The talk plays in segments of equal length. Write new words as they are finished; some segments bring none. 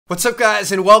What's up,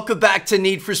 guys, and welcome back to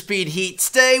Need for Speed Heat.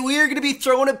 Today we are going to be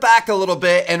throwing it back a little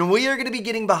bit, and we are going to be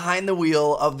getting behind the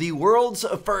wheel of the world's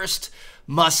first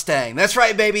Mustang. That's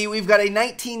right, baby. We've got a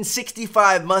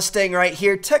 1965 Mustang right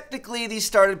here. Technically, these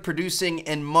started producing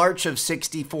in March of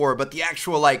 64, but the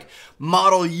actual,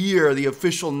 model year, the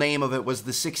official name of it was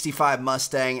the 65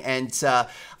 Mustang, and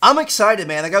I'm excited,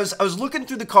 man. I was looking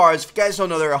through the cars. If you guys don't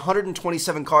know, there are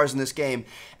 127 cars in this game,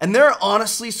 and there are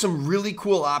honestly some really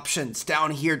cool options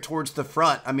down here towards the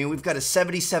front. I mean, we've got a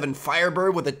 77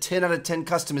 Firebird with a 10 out of 10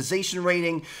 customization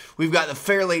rating. We've got the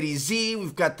Fairlady Z.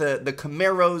 We've got the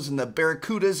Camaros and the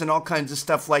Barracudas and all kinds of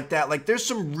stuff like that. Like, there's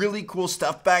some really cool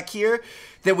stuff back here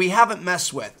that we haven't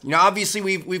messed with. You know, obviously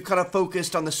we've kind of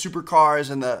focused on the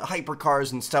supercars and the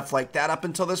hypercars and stuff like that up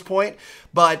until this point,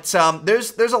 but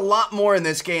there's a lot more in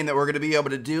this game that we're going to be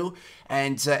able to do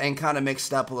and kind of mix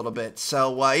it up a little bit.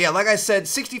 So yeah, like I said,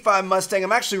 65 Mustang.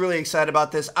 I'm actually really excited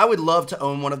about this. I would love to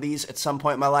own one of these at some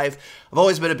point in my life. I've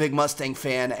always been a big Mustang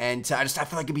fan, and I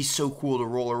feel like it'd be so cool to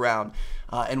roll around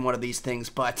in one of these things.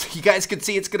 But you guys can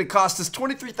see it's going to cost us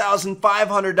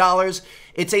 $23,500.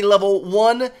 It's a level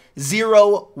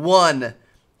 101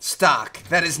 stock.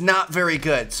 That is not very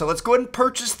good. So let's go ahead and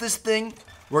purchase this thing.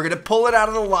 We're going to pull it out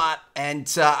of the lot, and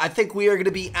I think we are going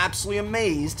to be absolutely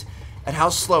amazed at how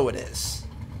slow it is.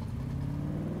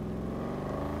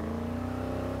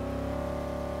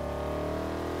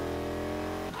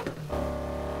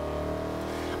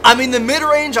 I mean, the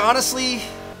mid-range, honestly,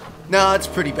 no, it's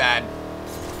pretty bad.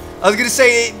 I was going to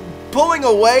say, pulling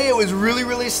away, it was really,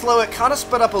 really slow. It kind of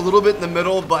sped up a little bit in the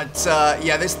middle, but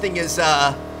yeah, this thing is,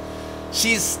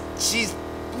 she's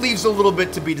leaves a little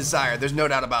bit to be desired. There's no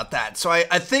doubt about that. So I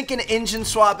think an engine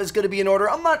swap is going to be in order.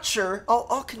 I'm not sure.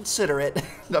 I'll consider it.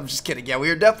 I'm just kidding. Yeah, we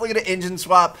are definitely going to engine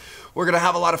swap. We're going to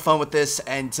have a lot of fun with this,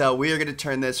 and we are going to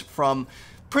turn this from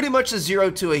pretty much a zero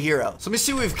to a hero. So let me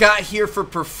see what we've got here for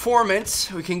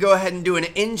performance. We can go ahead and do an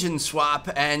engine swap,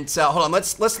 and hold on.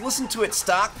 Let's listen to it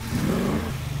stock.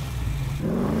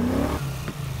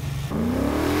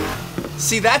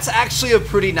 See, that's actually a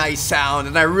pretty nice sound,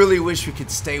 and I really wish we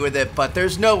could stay with it, but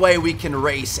there's no way we can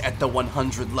race at the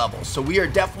 100 level. So we are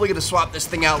definitely going to swap this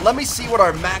thing out. Let me see what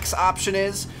our max option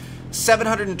is.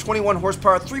 721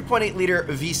 horsepower, 3.8 liter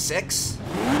V6.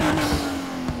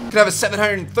 Could have a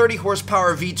 730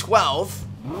 horsepower V12.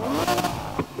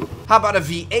 How about a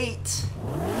V8?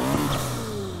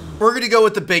 We're going to go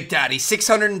with the Big Daddy,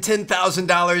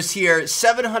 $610,000 here,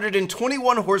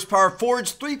 721 horsepower,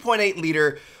 forged 3.8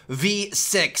 liter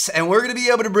V6, and we're going to be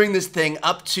able to bring this thing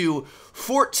up to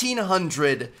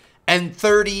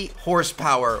 1,430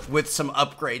 horsepower with some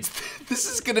upgrades. This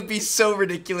is going to be so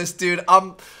ridiculous, dude.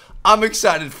 I'm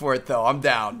excited for it, though. I'm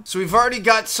down. So we've already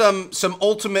got some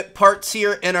ultimate parts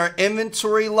here in our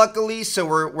inventory, luckily, so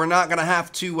we're not going to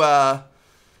have to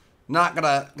not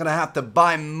gonna have to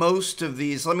buy most of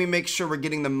these. Let me make sure we're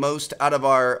getting the most out of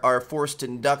our forced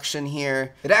induction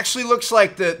here. It actually looks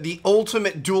like the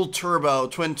ultimate dual turbo,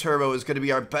 twin turbo, is gonna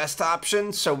be our best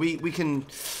option. So we can,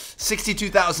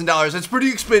 $62,000. That's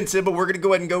pretty expensive, but we're gonna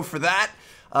go ahead and go for that.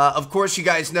 Of course, you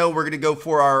guys know we're gonna go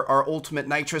for our ultimate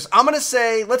nitrous. I'm gonna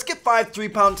say, let's get 5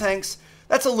 3-pound tanks.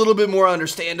 That's a little bit more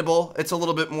understandable. It's a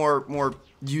little bit more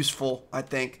useful, I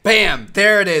think. Bam,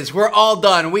 there it is. We're all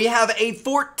done. We have a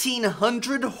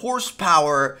 1,400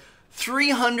 horsepower,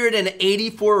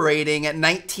 384 rating at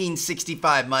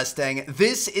 1965 Mustang.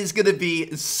 This is gonna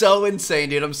be so insane,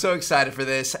 dude. I'm so excited for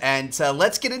this. And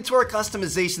let's get into our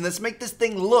customization. Let's make this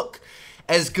thing look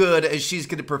as good as she's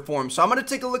gonna perform. So I'm gonna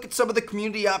take a look at some of the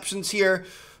community options here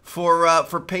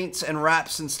for paints and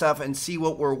wraps and stuff and see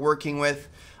what we're working with.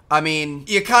 I mean,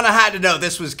 you kind of had to know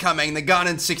this was coming. The Gone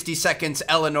in 60 Seconds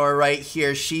Eleanor right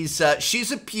here. She's a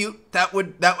Pute. That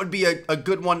would be a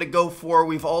good one to go for.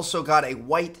 We've also got a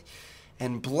white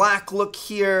and black look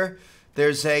here.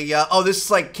 There's a oh, this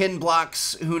is like Ken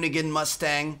Block's Hoonigan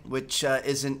Mustang, which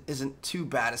isn't too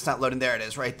bad. It's not loading. There it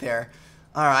is, right there.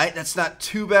 All right, that's not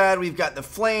too bad. We've got the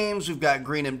flames. We've got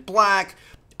green and black.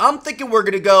 I'm thinking we're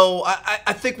gonna go.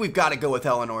 I think we've got to go with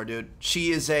Eleanor, dude. She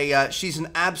is she's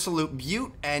an absolute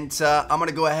beaut, and I'm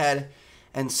gonna go ahead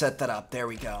and set that up. There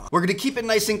we go. We're gonna keep it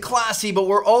nice and classy, but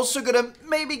we're also gonna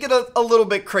maybe get a little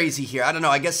bit crazy here. I don't know.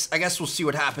 I guess we'll see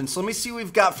what happens. So let me see what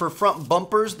we've got for front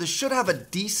bumpers. This should have a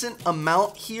decent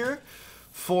amount here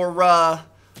for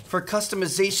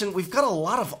customization. We've got a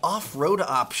lot of off-road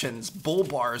options, bull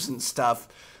bars and stuff.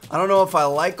 I don't know if I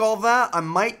like all that. I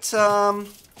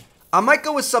might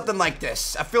go with something like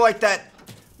this. I feel like that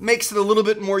makes it a little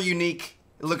bit more unique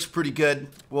It looks pretty good.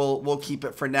 We'll keep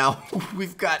it for now.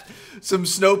 We've got some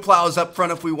snow plows up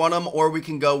front if we want them, or we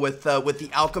can go with the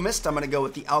Alchemist. I'm gonna go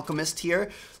with the Alchemist here.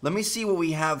 Let me see what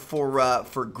we have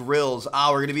for grills.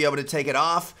 Ah, we're gonna be able to take it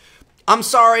off. I'm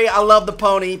sorry, I love the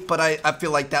pony, but I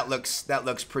feel like that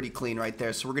looks pretty clean right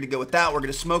there. So we're gonna go with that. We're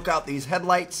gonna smoke out these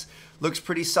headlights. Looks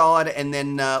pretty solid. And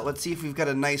then let's see if we've got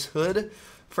a nice hood.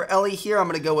 For Ellie here, I'm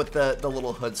going to go with the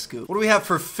little hood scoop. What do we have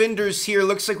for fenders here?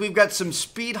 Looks like we've got some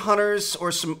speed hunters or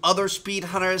some other speed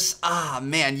hunters. Ah,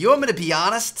 man, you want me to be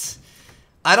honest?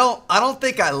 I don't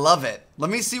think I love it. Let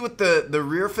me see what the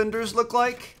rear fenders look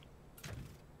like.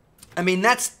 I mean,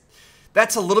 that's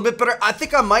a little bit better. I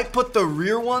think I might put the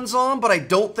rear ones on, but I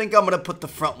don't think I'm going to put the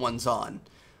front ones on.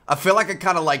 I feel like I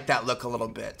kind of like that look a little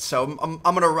bit. So I'm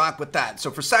going to rock with that. So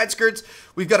for side skirts,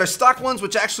 we've got our stock ones,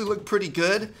 which actually look pretty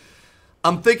good.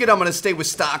 I'm thinking I'm going to stay with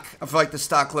stock. I feel like the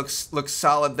stock looks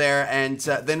solid there. And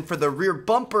then for the rear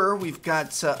bumper, we've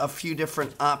got a few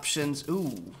different options.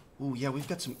 Ooh, yeah, we've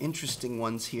got some interesting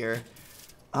ones here.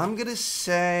 I'm going to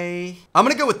say, I'm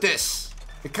going to go with this.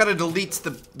 It kind of deletes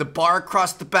the bar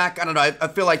across the back. I don't know. I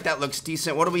feel like that looks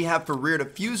decent. What do we have for rear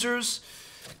diffusers?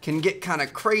 Can get kind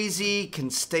of crazy. Can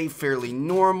stay fairly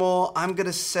normal. I'm going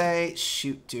to say,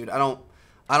 shoot, dude, I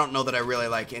don't know that I really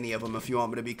like any of them, if you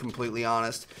want me to be completely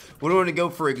honest. What do we want to go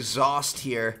for exhaust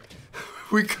here?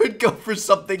 We could go for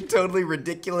something totally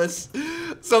ridiculous.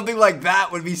 Something like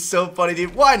that would be so funny,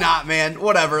 dude. Why not, man?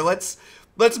 Whatever. Let's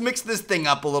mix this thing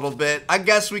up a little bit. I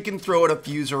guess we can throw a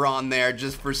diffuser on there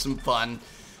just for some fun,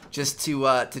 just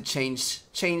to change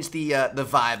the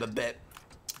vibe a bit.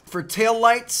 For tail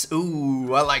lights,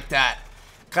 ooh, I like that.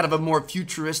 Kind of a more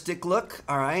futuristic look.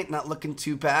 All right, not looking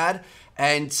too bad.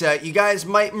 And you guys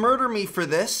might murder me for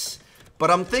this,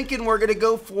 but I'm thinking we're going to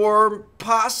go for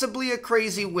possibly a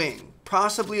crazy wing.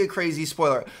 Possibly a crazy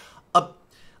spoiler. A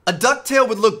ducktail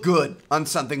would look good on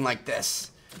something like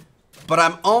this. But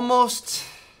I'm almost...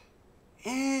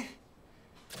 I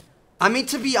mean,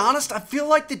 to be honest, I feel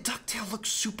like the ducktail looks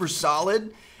super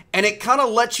solid. And it kind of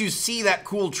lets you see that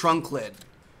cool trunk lid.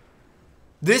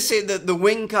 The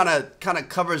wing kind of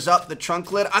covers up the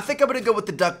trunk lid. I think I'm gonna go with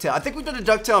the ducktail. I think we've done a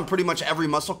ducktail on pretty much every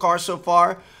muscle car so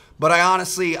far, but I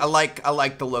honestly like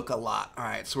the look a lot. All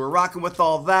right, so we're rocking with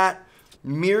all that.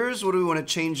 Mirrors, what do we want to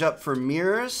change up for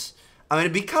mirrors? I mean,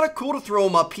 it'd be kind of cool to throw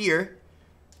them up here,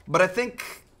 but I think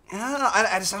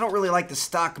I don't really like the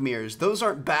stock mirrors. Those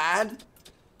aren't bad.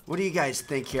 What do you guys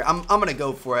think here? I'm gonna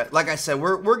go for it. Like I said,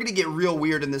 we're gonna get real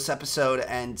weird in this episode,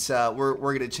 and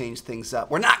we're gonna change things up.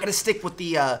 We're not gonna stick with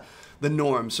the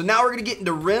norm. So now we're gonna get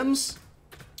into rims.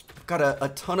 Got a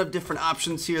ton of different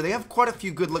options here. They have quite a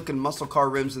few good-looking muscle car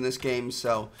rims in this game,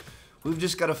 so we've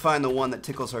just got to find the one that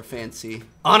tickles our fancy.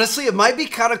 Honestly, it might be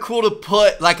kind of cool to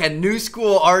put like a new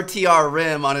school RTR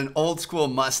rim on an old school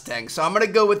Mustang. So I'm gonna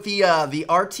go with the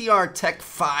RTR Tech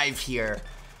 5 here.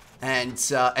 And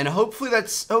hopefully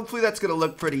that's gonna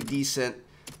look pretty decent.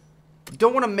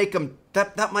 Don't want to make them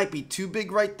that might be too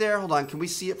big right there. Hold on, can we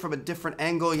see it from a different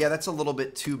angle? Yeah, that's a little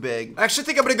bit too big. I actually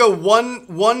think I'm gonna go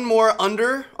one more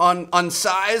under on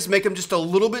size, make them just a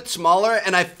little bit smaller.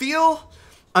 And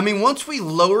I mean, once we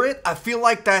lower it, I feel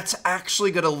like that's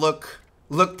actually gonna look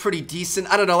pretty decent.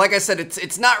 I don't know. Like I said,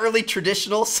 it's not really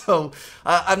traditional, so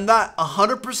I'm not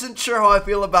 100% sure how I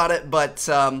feel about it, but.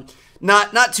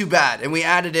 Not too bad. And we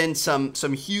added in some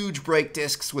huge brake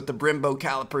discs with the Brembo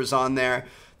calipers on there.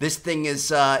 This thing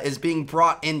is being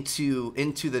brought into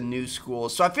the new school.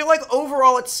 So I feel like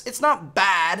overall it's not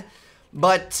bad,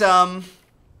 but I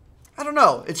don't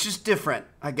know. It's just different,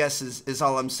 I guess is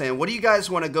all I'm saying. What do you guys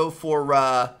want to go for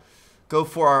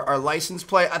our license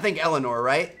plate? I think Eleanor,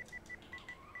 right?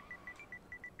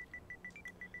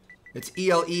 It's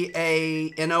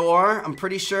Eleanor, I'm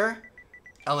pretty sure.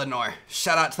 Eleanor.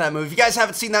 Shout out to that movie. If you guys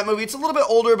haven't seen that movie, it's a little bit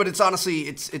older, but it's honestly,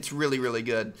 it's really, really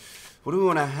good. What do we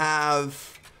want to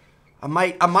have? I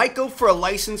might go for a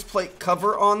license plate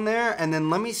cover on there, and then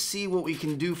let me see what we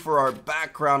can do for our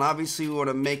background. Obviously, we want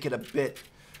to make it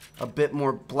a bit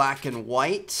more black and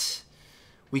white.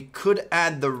 We could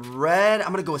add the red.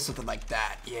 I'm gonna go with something like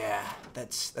that. Yeah,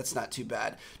 that's not too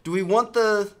bad. Do we want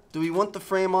the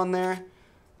frame on there?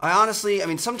 I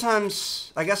mean,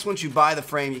 sometimes, I guess once you buy the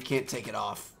frame, you can't take it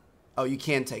off. Oh, you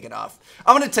can take it off.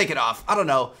 I'm going to take it off. I don't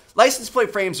know. License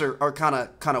plate frames are kind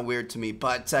of weird to me.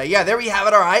 But, yeah, there we have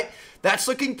it. All right. That's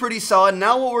looking pretty solid.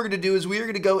 Now what we're going to do is we're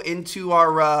going to go into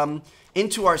our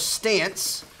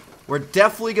stance. We're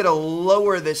definitely going to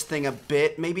lower this thing a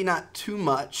bit. Maybe not too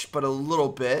much, but a little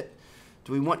bit.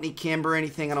 Do we want any camber or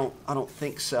anything? I don't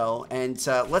think so. And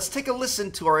let's take a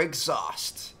listen to our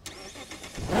exhaust.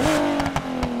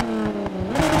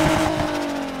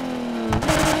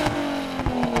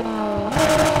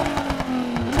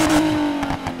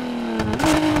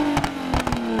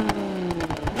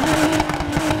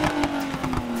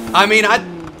 I mean,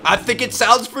 I think it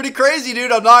sounds pretty crazy,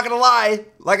 dude. I'm not gonna lie.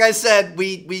 Like I said,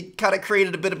 we kind of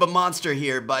created a bit of a monster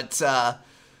here, but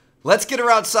let's get her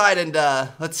outside and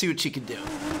let's see what she can do.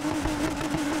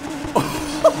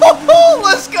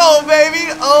 Let's go,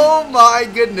 baby. Oh my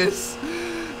goodness.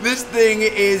 This thing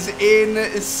is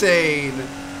insane.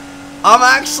 I'm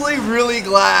actually really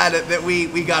glad that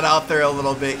we got out there a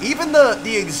little bit. Even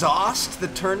the exhaust, the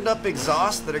turned up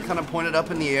exhaust that are kind of pointed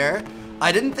up in the air,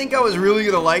 I didn't think I was really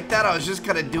gonna like that. I was just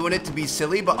kind of doing it to be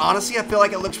silly, but honestly, I feel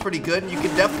like it looks pretty good. And you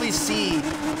can definitely see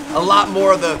a lot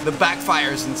more of the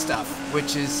backfires and stuff,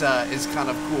 which is kind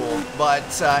of cool. But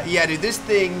yeah, dude, this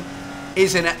thing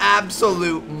is an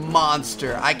absolute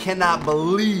monster. I cannot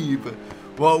believe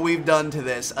what we've done to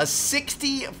this. A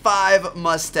 65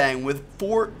 Mustang with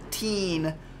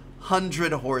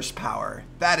 1,400 horsepower.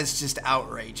 That is just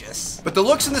outrageous. But the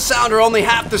looks and the sound are only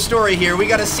half the story here. We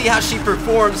gotta see how she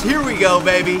performs. Here we go,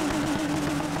 baby.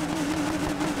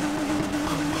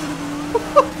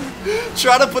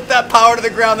 Try to put that power to the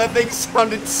ground. That thing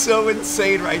sounded so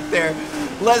insane right there.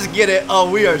 Let's get it.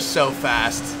 Oh, we are so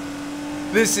fast.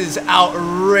 This is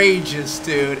outrageous,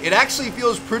 dude. It actually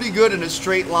feels pretty good in a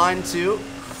straight line, too.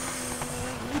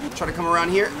 Try to come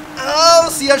around here. Oh,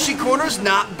 see how she corners?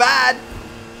 Not bad.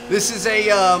 This is a,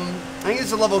 I think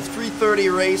it's a level 330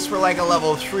 race. We're like a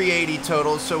level 380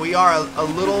 total, so we are a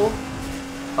little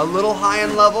high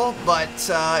in level, but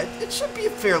it should be a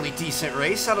fairly decent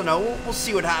race. I don't know. We'll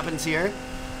see what happens here.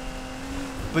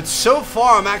 But so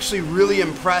far, I'm actually really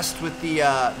impressed with the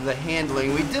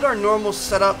handling. We did our normal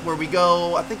setup where we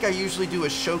go, I think I usually do a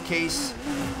showcase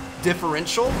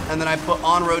differential, and then I put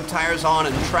on-road tires on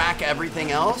and track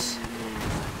everything else.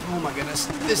 Oh my goodness,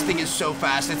 this thing is so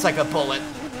fast. It's like a bullet.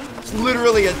 It's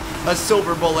literally a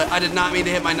silver bullet. I did not mean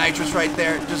to hit my nitrous right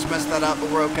there. Just messed that up,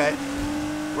 but we're okay.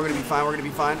 We're gonna be fine, we're gonna be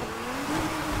fine.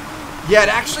 Yeah,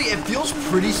 it feels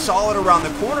pretty solid around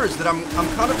the corners that I'm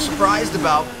kind of surprised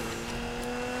about.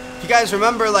 If you guys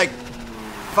remember, like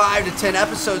 5 to 10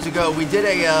 episodes ago, we did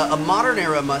a modern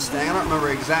era Mustang. I don't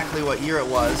remember exactly what year it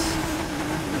was,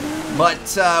 but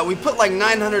we put like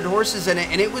 900 horses in it,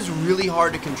 and it was really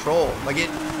hard to control. Like I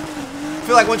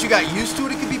feel like once you got used to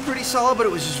it, it could be pretty solid, but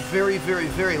it was just very, very,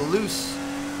 very loose,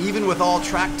 even with all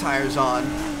track tires on.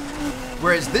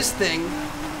 Whereas this thing,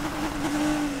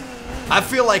 I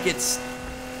feel like it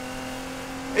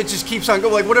just keeps on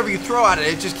going. Like whatever you throw at it,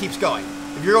 it just keeps going.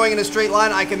 If you're going in a straight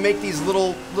line, I can make these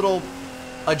little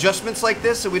adjustments like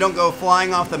this so we don't go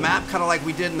flying off the map, kind of like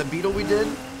we did in the Beetle we did.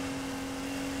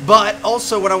 But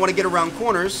also when I want to get around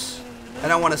corners,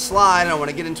 and I want to slide, and I want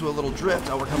to get into a little drift,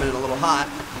 oh, we're coming in a little hot.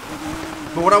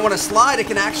 But when I want to slide, it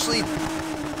can actually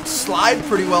slide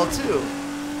pretty well too.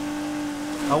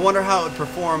 I wonder how it would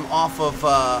perform off of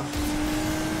a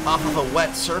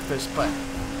wet surface, but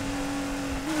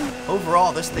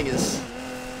overall, this thing is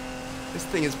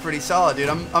pretty solid, dude.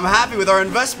 I'm happy with our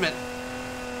investment.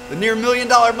 The near $1 million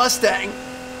Mustang.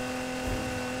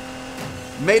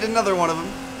 Made another one of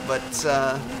them, but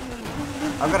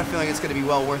I've got a feeling it's going to be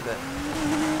well worth it.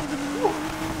 Whew.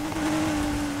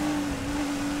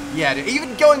 Yeah, dude,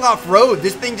 even going off-road,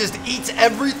 this thing just eats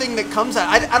everything that comes out.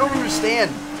 I don't understand.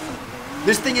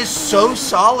 This thing is so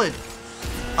solid.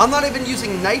 I'm not even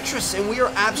using nitrous, and we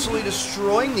are absolutely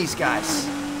destroying these guys.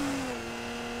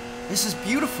 This is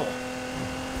beautiful.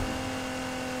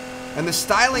 And the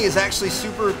styling is actually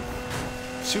super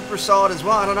solid as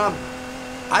well. I don't know.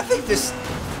 I think this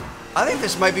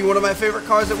might be one of my favorite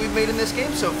cars that we've made in this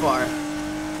game so far.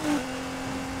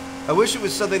 I wish it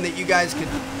was something that you guys could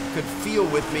feel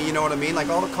with me, you know what I mean? Like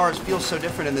all the cars feel so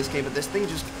different in this game, but this thing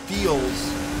just feels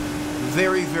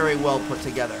very, very well put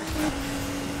together.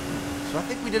 So I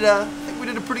think we did a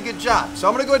pretty good job. So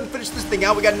I'm gonna go ahead and finish this thing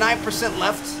out. We got 9%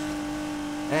 left.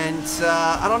 And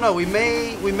I don't know, we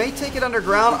may take it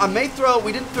underground.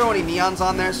 We didn't throw any neons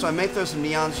on there, so I may throw some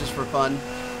neons just for fun.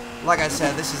 Like I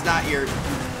said, this is not your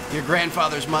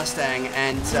grandfather's Mustang,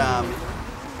 and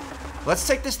let's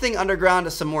take this thing underground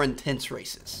to some more intense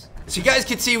races. So you guys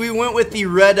can see we went with the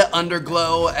red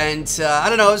underglow, and I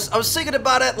don't know, I was thinking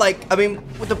about it, like, I mean,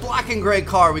 with the black and gray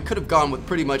car, we could have gone with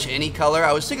pretty much any color.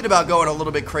 I was thinking about going a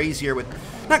little bit crazier with,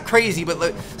 not crazy, but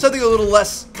like something a little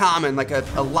less common, like a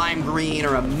lime green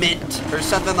or a mint or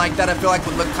something like that. I feel like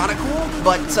would look kind of cool,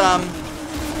 but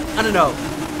I don't know.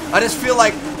 I just feel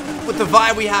like with the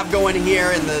vibe we have going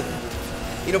here, and the,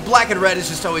 you know, black and red is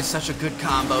just always such a good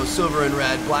combo. Silver and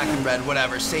red, black and red,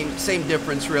 whatever, same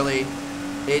difference really.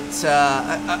 It's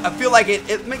I feel like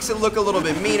it makes it look a little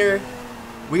bit meaner.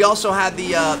 We also had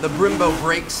the Brembo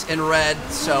brakes in red,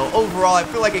 so overall I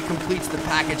feel like it completes the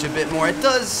package a bit more. It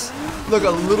does look a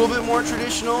little bit more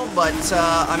traditional, but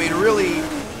I mean really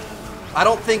I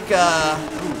don't think,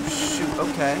 oh shoot,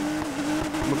 okay.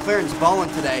 McLaren's balling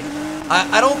today.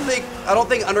 I don't think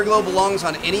underglow belongs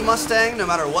on any Mustang, no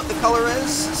matter what the color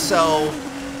is. So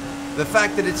the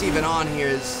fact that it's even on here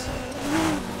is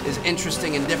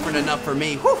interesting and different enough for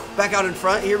me. Whew, back out in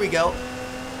front, here we go.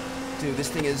 Dude, this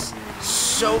thing is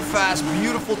so fast.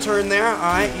 Beautiful turn there. All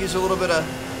right, use a little bit of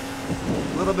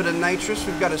nitrous.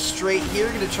 We've got a straight here.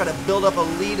 Gonna try to build up a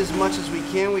lead as much as we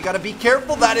can. We gotta be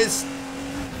careful. That is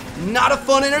not a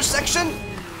fun intersection.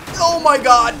 Oh my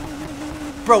God.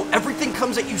 Bro, everything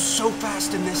comes at you so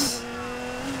fast in this.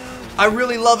 I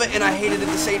really love it and I hate it at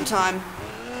the same time.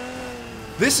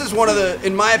 This is one of the,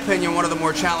 in my opinion, one of the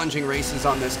more challenging races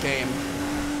on this game.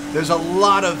 There's a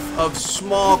lot of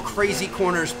small, crazy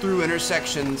corners through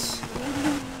intersections.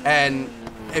 And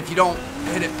if you don't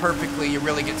hit it perfectly, you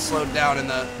really get slowed down in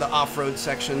the off-road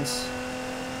sections.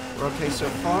 We're okay so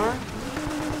far.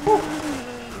 Whew.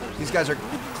 These guys are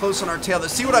close on our tail.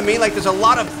 See what I mean? Like, there's a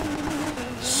lot of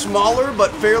smaller but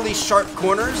fairly sharp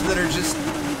corners that are just,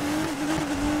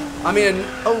 I mean,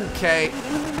 okay,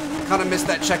 kind of missed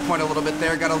that checkpoint a little bit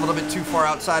there, got a little bit too far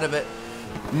outside of it.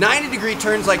 90-degree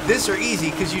turns like this are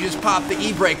easy because you just pop the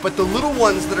e-brake, but the little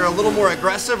ones that are a little more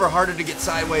aggressive are harder to get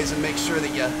sideways and make sure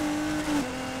that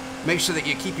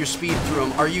you keep your speed through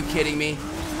them. Are you kidding me?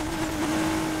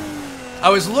 I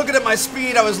was looking at my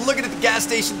speed, I was looking at the gas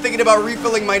station thinking about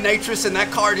refilling my nitrous, and that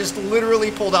car just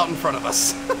literally pulled out in front of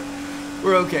us.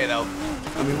 We're okay though.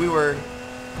 I mean, we were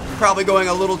probably going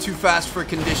a little too fast for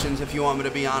conditions, if you want me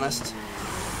to be honest.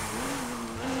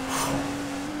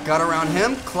 Got around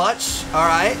him, clutch, all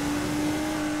right.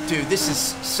 Dude, this is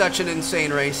such an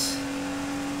insane race.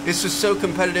 This is so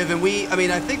competitive, and I mean,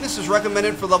 I think this is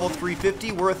recommended for level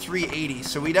 350. We're a 380,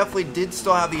 so we definitely did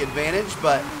still have the advantage,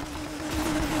 but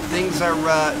things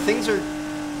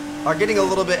are getting a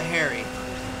little bit hairy.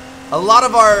 A lot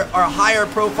of our higher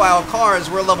profile cars,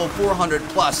 we're level 400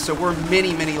 plus, so we're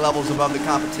many, many levels above the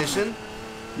competition.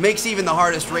 Makes even the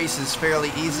hardest races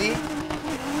fairly easy.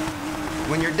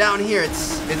 When you're down here,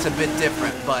 it's a bit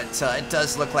different, but it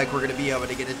does look like we're gonna be able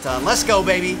to get it done. Let's go,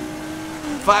 baby.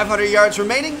 500 yards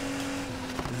remaining.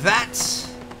 That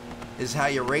is how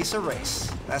you race a race.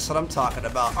 That's what I'm talking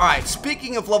about. All right,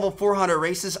 speaking of level 400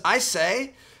 races, I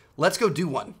say, let's go do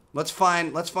one. Let's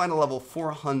find a level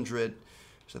 400.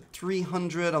 There's a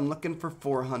 300, I'm looking for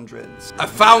 400s. I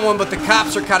found one, but the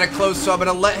cops are kind of close, so I'm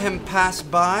gonna let him pass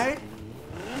by.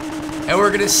 And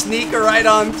we're gonna sneak right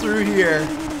on through here.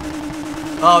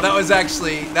 Oh, that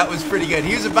was pretty good.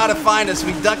 He was about to find us.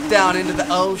 We ducked down into the,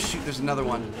 oh shoot, there's another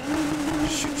one.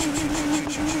 Shoot, shoot, shoot, shoot,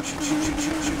 shoot, shoot, shoot, shoot, shoot,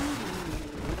 shoot, shoot.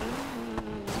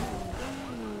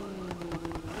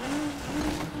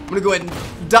 I'm gonna go ahead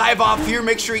and dive off here,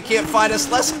 make sure he can't find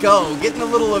us. Let's go. Getting a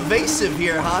little evasive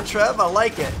here, huh, Trev? I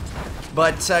like it.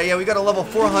 But yeah, we got a level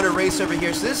 400 race over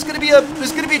here, so this is gonna be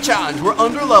a challenge. We're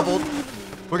under leveled.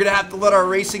 We're gonna have to let our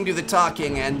racing do the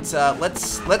talking, and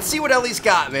let's see what Ellie's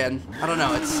got, man. I don't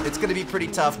know. It's gonna be pretty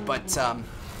tough, but I'm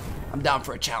down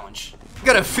for a challenge.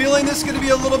 Got a feeling this is gonna be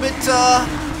a little bit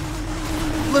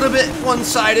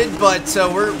one-sided, but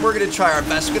we're gonna try our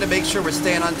best. We're gonna make sure we're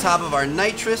staying on top of our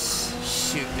nitrous.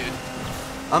 Shoot, dude.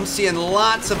 I'm seeing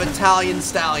lots of Italian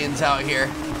stallions out here.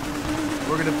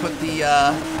 We're gonna put the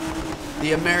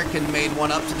American-made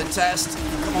one up to the test.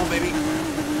 Come on, baby.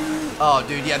 Oh,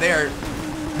 dude, yeah, they're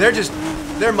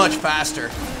much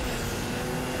faster.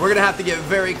 We're gonna have to get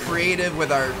very creative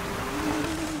with our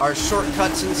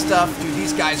shortcuts and stuff. Dude,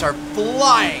 these guys are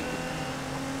flying.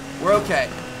 We're okay.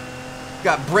 We've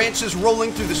got branches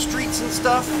rolling through the streets and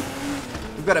stuff.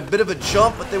 We've got a bit of a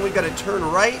jump, but then we've got to turn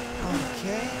right.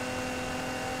 Okay.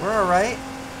 We're all right.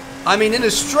 I mean, in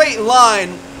a straight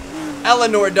line,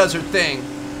 Eleanor does her thing.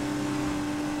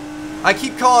 I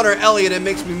keep calling her Ellie, and it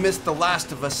makes me miss The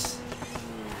Last of Us.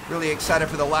 Really excited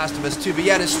for The Last of Us too. But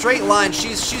yeah, in a straight line,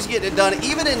 she's getting it done.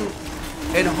 Even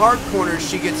in hard corners,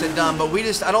 she gets it done. But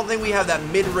I don't think we have that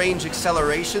mid-range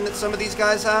acceleration that some of these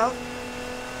guys have.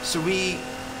 So we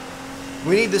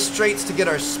need the straights to get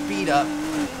our speed up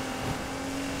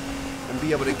and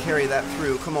be able to carry that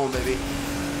through. Come on, baby.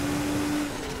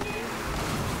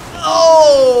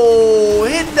 Oh,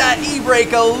 hit that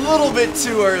e-brake a little bit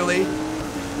too early.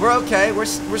 We're okay. We're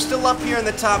still up here in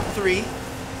the top 3.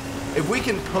 If we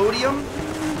can podium,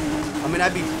 I mean,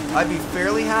 I'd be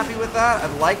fairly happy with that.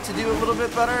 I'd like to do a little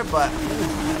bit better, but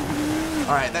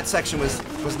all right, that section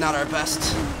was not our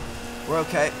best. We're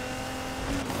okay.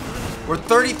 We're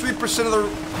 33%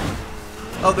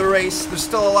 of the race. There's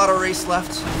still a lot of race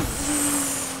left.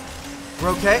 We're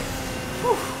okay.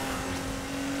 Whew.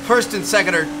 First and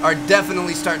second are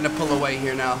definitely starting to pull away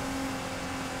here now.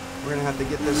 We're gonna have to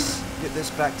get this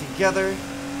back together.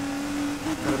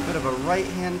 Got a bit of a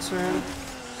right-hand turn.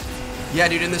 Yeah,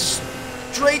 dude, in the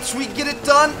straights we get it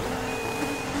done.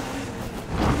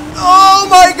 Oh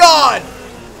my God!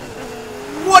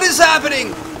 What is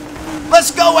happening?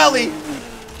 Let's go, Ellie.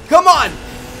 Come on.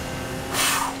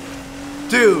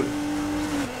 Dude.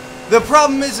 The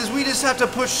problem is we just have to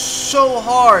push so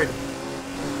hard.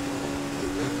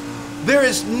 There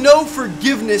is no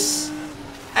forgiveness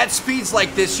at speeds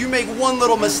like this. You make one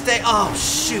little mistake. Oh,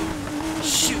 shoot.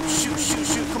 Shoot, shoot, shoot,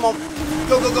 shoot. Come on.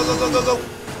 Go, go, go, go, go, go, go.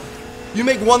 You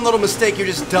make one little mistake, you're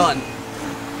just done.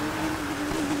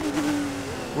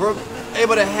 We're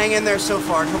able to hang in there so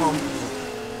far. Come on.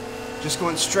 Just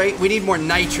going straight. We need more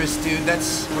nitrous, dude.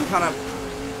 We're kind of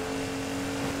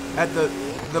at the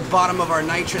bottom of our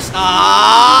nitrous.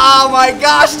 Ah, my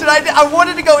gosh, dude. I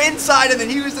wanted to go inside, and then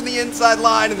he was in the inside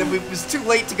line, and then it was too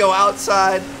late to go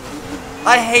outside.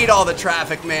 I hate all the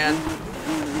traffic, man.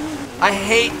 I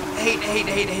hate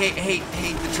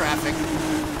the traffic.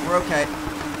 We're okay.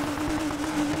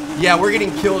 Yeah, we're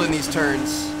getting killed in these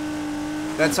turns.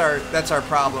 That's our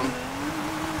problem.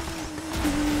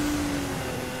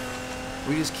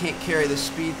 We just can't carry the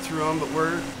speed through them, but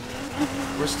we're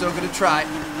still gonna try.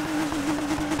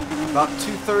 About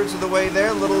 2/3 of the way there,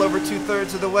 a little over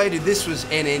 2/3 of the way. Dude, this was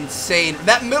an insane.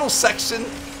 That middle section,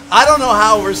 I don't know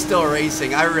how we're still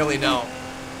racing. I really don't.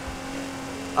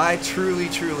 I truly,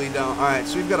 truly don't. All right,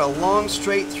 so we've got a long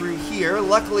straight through here.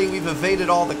 Luckily, we've evaded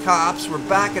all the cops. We're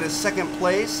back at a second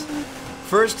place.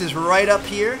 First is right up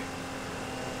here.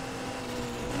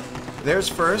 There's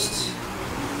first.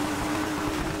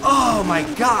 Oh my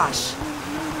gosh.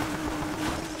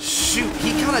 Shoot,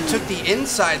 he kind of took the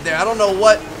inside there. I don't know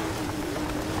what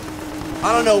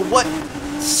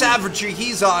savagery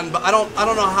he's on, but I don't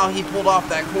know how he pulled off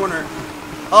that corner.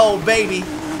 Oh baby.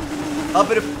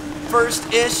 Up at a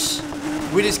first-ish.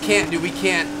 We just can't, dude. We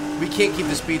can't keep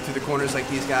the speed through the corners like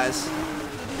these guys.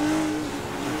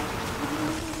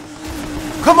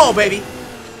 Come on, baby.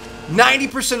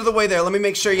 90% of the way there. Let me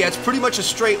make sure. Yeah, it's pretty much a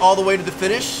straight all the way to the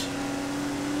finish.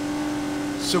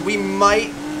 So we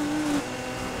might...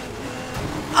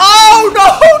 Oh,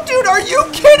 no, dude. Are you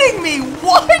kidding me?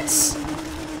 What?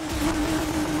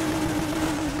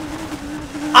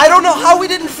 I don't know how we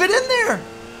didn't fit in there.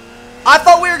 I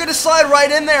thought we were going to slide right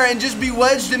in there and just be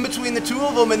wedged in between the two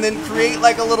of them and then create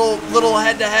like a little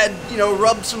head-to-head, you know,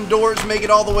 rub some doors, make it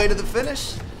all the way to the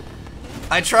finish.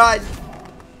 I tried.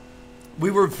 We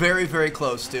were very, very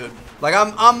close, dude. Like,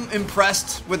 I'm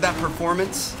impressed with that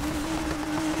performance.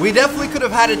 We definitely could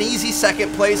have had an easy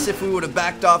second place if we would have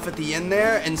backed off at the end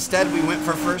there. Instead, we went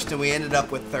for first and we ended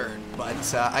up with third. But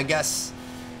I guess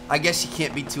you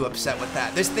can't be too upset with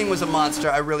that. This thing was a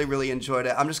monster. I really, really enjoyed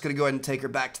it. I'm just going to go ahead and take her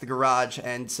back to the garage.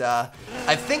 And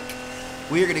I think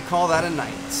we are going to call that a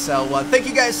night. So thank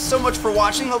you guys so much for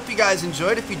watching. Hope you guys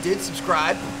enjoyed. If you did,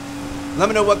 subscribe. Let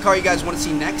me know what car you guys want to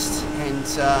see next. And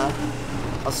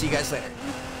I'll see you guys later.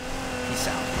 Peace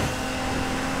out.